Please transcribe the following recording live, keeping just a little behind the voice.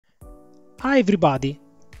Hi everybody!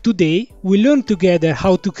 Today we learn together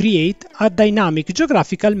how to create a dynamic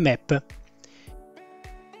geographical map.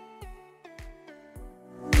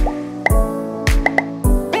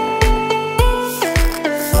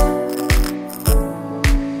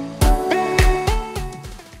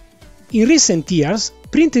 In recent years,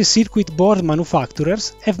 printed circuit board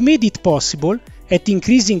manufacturers have made it possible, at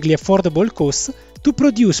increasingly affordable costs, to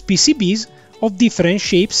produce PCBs of different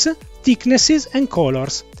shapes, thicknesses and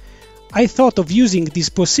colors. I thought of using this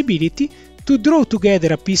possibility to draw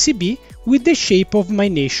together a PCB with the shape of my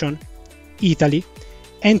nation, Italy,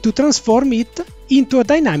 and to transform it into a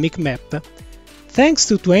dynamic map. Thanks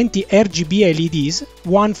to 20 RGB LEDs,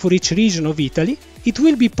 one for each region of Italy, it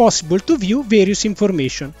will be possible to view various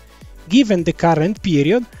information. Given the current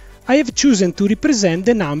period, I have chosen to represent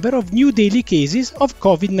the number of new daily cases of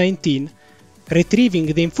COVID-19, retrieving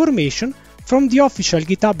the information from the official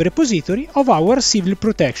GitHub repository of our civil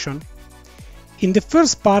protection. In the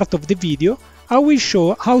first part of the video, I will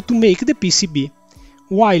show how to make the PCB,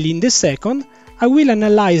 while in the second, I will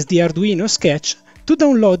analyze the Arduino sketch to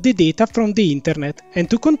download the data from the internet and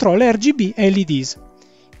to control RGB LEDs.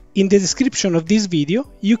 In the description of this video,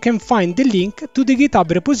 you can find the link to the GitHub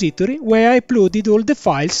repository where I uploaded all the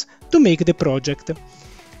files to make the project,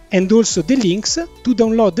 and also the links to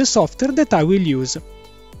download the software that I will use.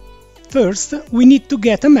 First, we need to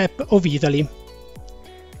get a map of Italy.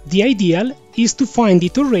 The ideal is to find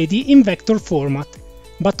it already in vector format,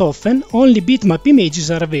 but often only bitmap images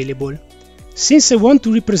are available. Since I want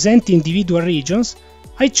to represent individual regions,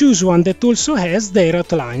 I choose one that also has their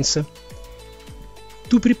outlines.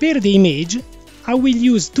 To prepare the image, I will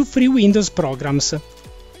use two free Windows programs,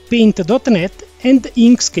 Paint.net and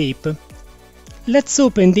Inkscape. Let's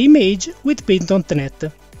open the image with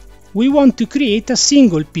Paint.net. We want to create a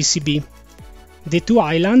single PCB. The two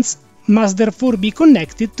islands must therefore be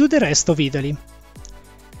connected to the rest of Italy.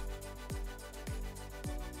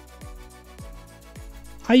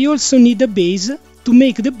 I also need a base to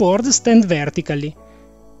make the board stand vertically,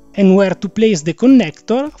 and where to place the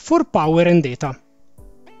connector for power and data.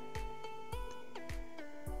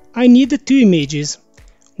 I need two images,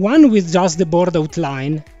 one with just the board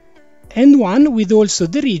outline, and one with also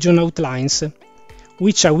the region outlines,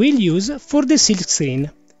 which I will use for the silk screen.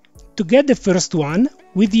 To get the first one,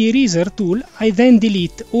 with the eraser tool I then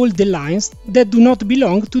delete all the lines that do not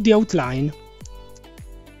belong to the outline.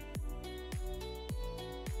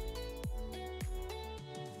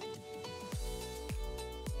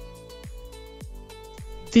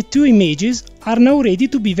 The two images are now ready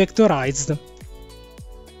to be vectorized.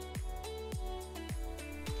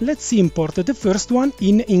 Let's import the first one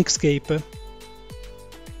in Inkscape.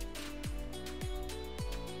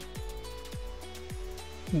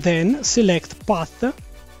 Then select Path,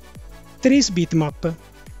 Trace Bitmap.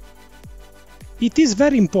 It is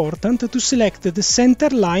very important to select the center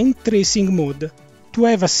line tracing mode, to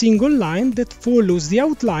have a single line that follows the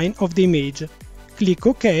outline of the image. Click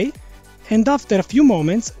OK, and after a few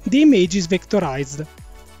moments the image is vectorized.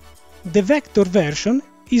 The vector version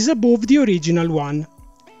is above the original one.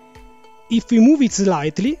 If we move it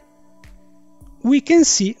slightly, we can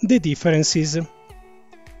see the differences.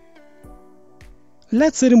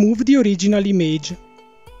 Let's remove the original image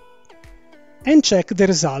and check the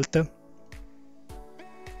result.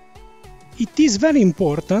 It is very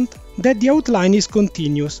important that the outline is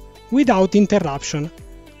continuous, without interruption.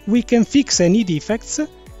 We can fix any defects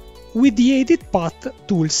with the Edit Path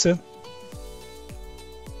tools.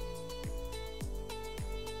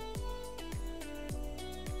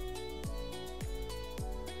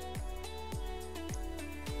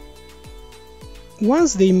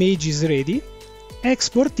 Once the image is ready,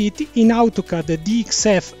 export it in AutoCAD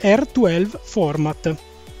DXF R12 format.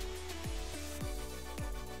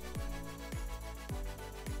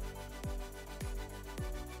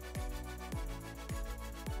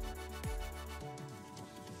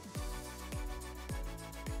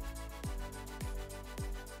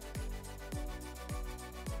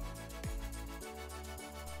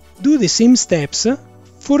 Do the same steps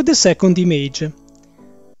for the second image.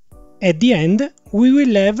 At the end, we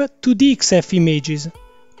will have two DXF images,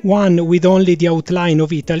 one with only the outline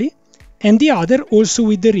of Italy, and the other also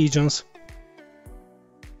with the regions.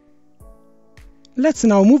 Let's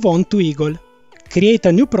now move on to Eagle. Create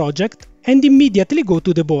a new project and immediately go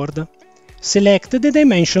to the board. Select the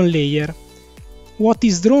dimension layer. What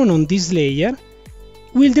is drawn on this layer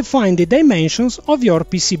will define the dimensions of your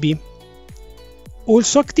PCB.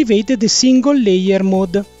 Also activate the single layer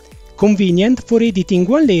mode, convenient for editing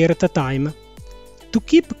one layer at a time. To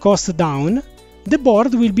keep cost down, the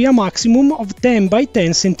board will be a maximum of 10 by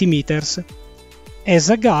 10 cm. As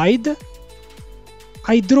a guide,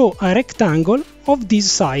 I draw a rectangle of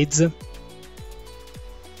these sides.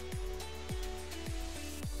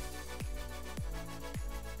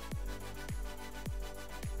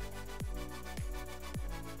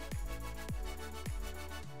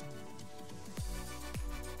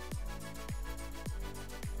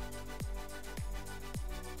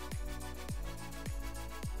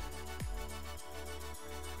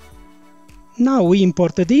 Now we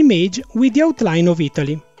import the image with the outline of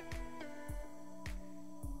Italy.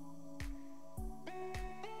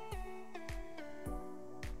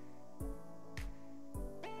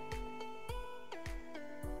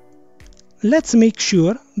 Let's make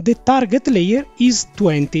sure the target layer is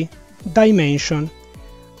 20 dimension.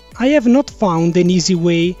 I have not found an easy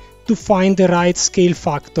way to find the right scale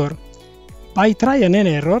factor. By trial and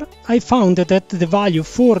error, I found that the value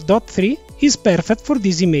 4.3 is perfect for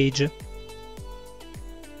this image.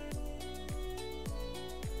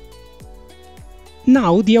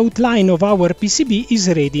 Now the outline of our PCB is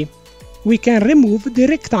ready. We can remove the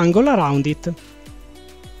rectangle around it.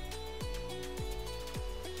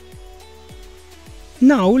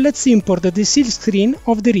 Now let's import the silk screen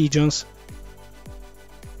of the regions.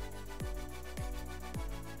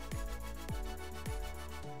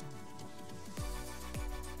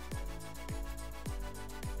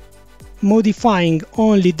 Modifying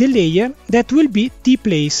only the layer that will be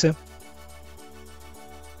T-place.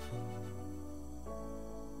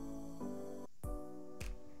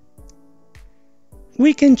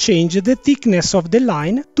 We can change the thickness of the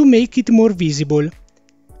line to make it more visible.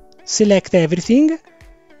 Select everything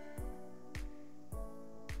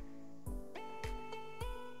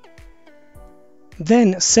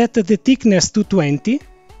then set the thickness to 20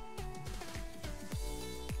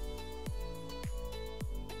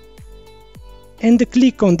 and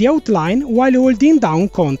click on the outline while holding down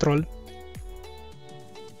Ctrl.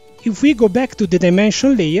 If we go back to the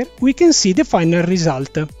dimension layer, we can see the final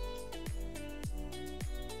result.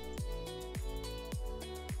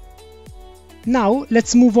 Now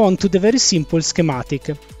let's move on to the very simple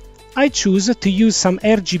schematic. I choose to use some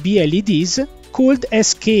RGB LEDs called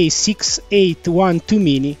SK6812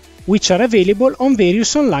 Mini, which are available on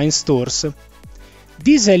various online stores.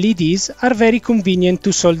 These LEDs are very convenient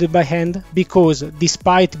to solder by hand because,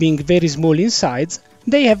 despite being very small in size,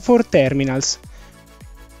 they have 4 terminals.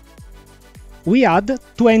 We add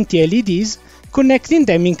 20 LEDs, connecting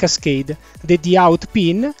them in cascade, the D-out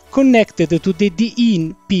pin connected to the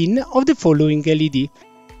D-in pin of the following LED.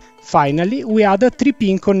 Finally, we add a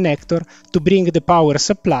 3-pin connector to bring the power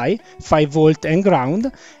supply, 5V and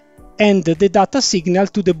ground, and the data signal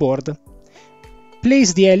to the board.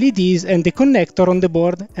 Place the LEDs and the connector on the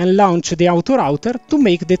board and launch the auto router to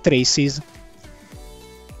make the traces.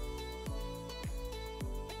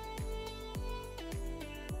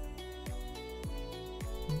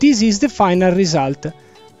 This is the final result,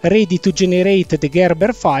 ready to generate the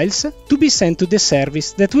Gerber files to be sent to the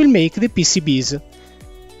service that will make the PCBs.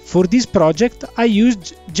 For this project I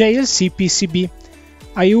used JLC PCB.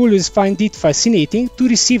 I always find it fascinating to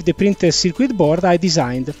receive the printed circuit board I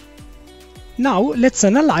designed. Now let's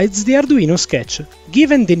analyze the Arduino sketch.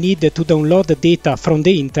 Given the need to download data from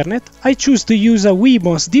the internet, I choose to use a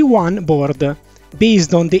Wemos D1 board,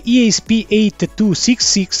 based on the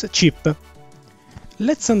ESP8266 chip.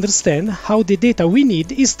 Let's understand how the data we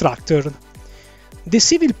need is structured. The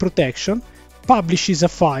civil protection publishes a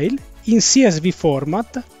file in CSV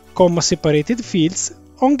format, comma-separated fields,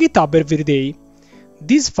 on GitHub every day.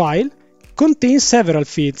 This file contains several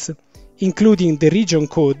fields, including the region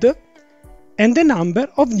code and the number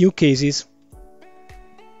of new cases.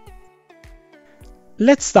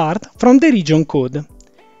 Let's start from the region code.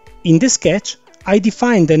 In the sketch, I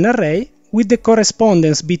defined an array with the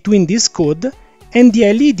correspondence between this code and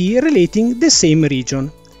the LED relating the same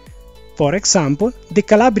region. For example, the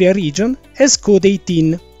Calabria region has code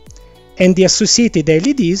 18, and the associated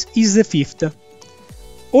LEDs is the 5th.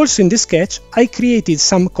 Also in the sketch, I created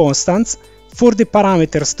some constants for the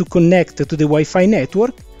parameters to connect to the Wi-Fi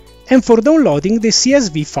network and for downloading the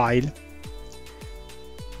CSV file.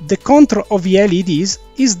 The control of the LEDs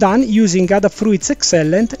is done using Adafruit's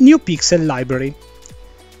excellent NewPixel library.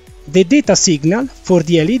 The data signal for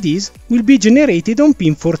the LEDs will be generated on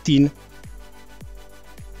pin 14.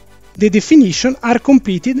 The definitions are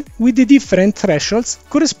completed with the different thresholds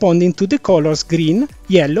corresponding to the colors green,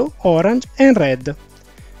 yellow, orange and red.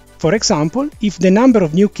 For example, if the number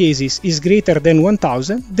of new cases is greater than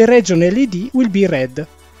 1000, the region LED will be red,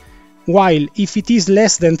 while if it is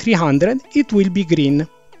less than 300, it will be green.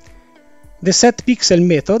 The setPixel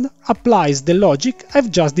method applies the logic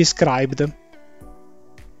I've just described.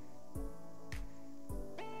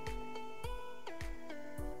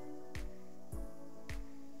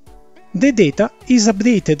 the data is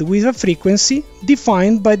updated with a frequency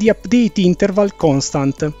defined by the update interval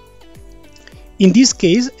constant. In this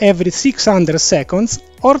case, every 600 seconds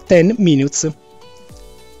or 10 minutes.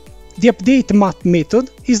 The update math method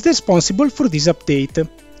is responsible for this update.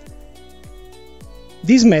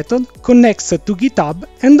 This method connects to GitHub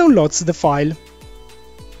and downloads the file.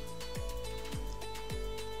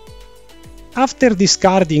 After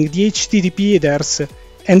discarding the HTTP headers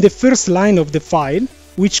and the first line of the file,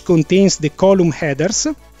 which contains the column headers,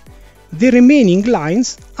 the remaining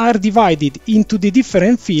lines are divided into the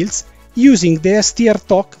different fields using the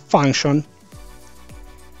strtalk function.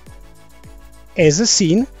 As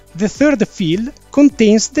seen, the third field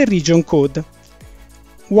contains the region code,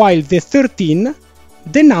 while the 13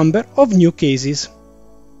 the number of new cases.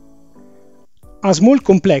 A small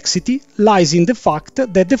complexity lies in the fact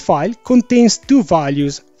that the file contains two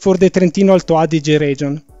values for the Trentino Alto Adige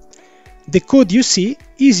region. The code you see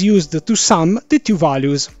is used to sum the two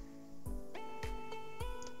values.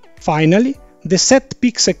 Finally, the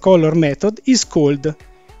setPixelColor method is called,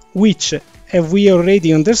 which, as we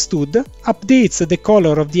already understood, updates the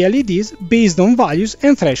color of the LEDs based on values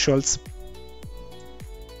and thresholds.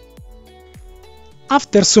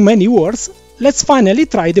 After so many words, let's finally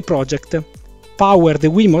try the project. Power the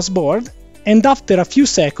Wemos board, and after a few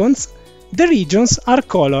seconds, the regions are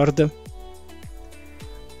colored.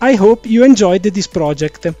 I hope you enjoyed this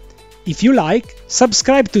project. If you like,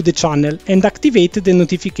 subscribe to the channel and activate the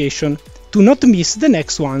notification to not miss the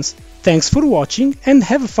next ones. Thanks for watching and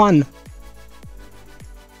have fun!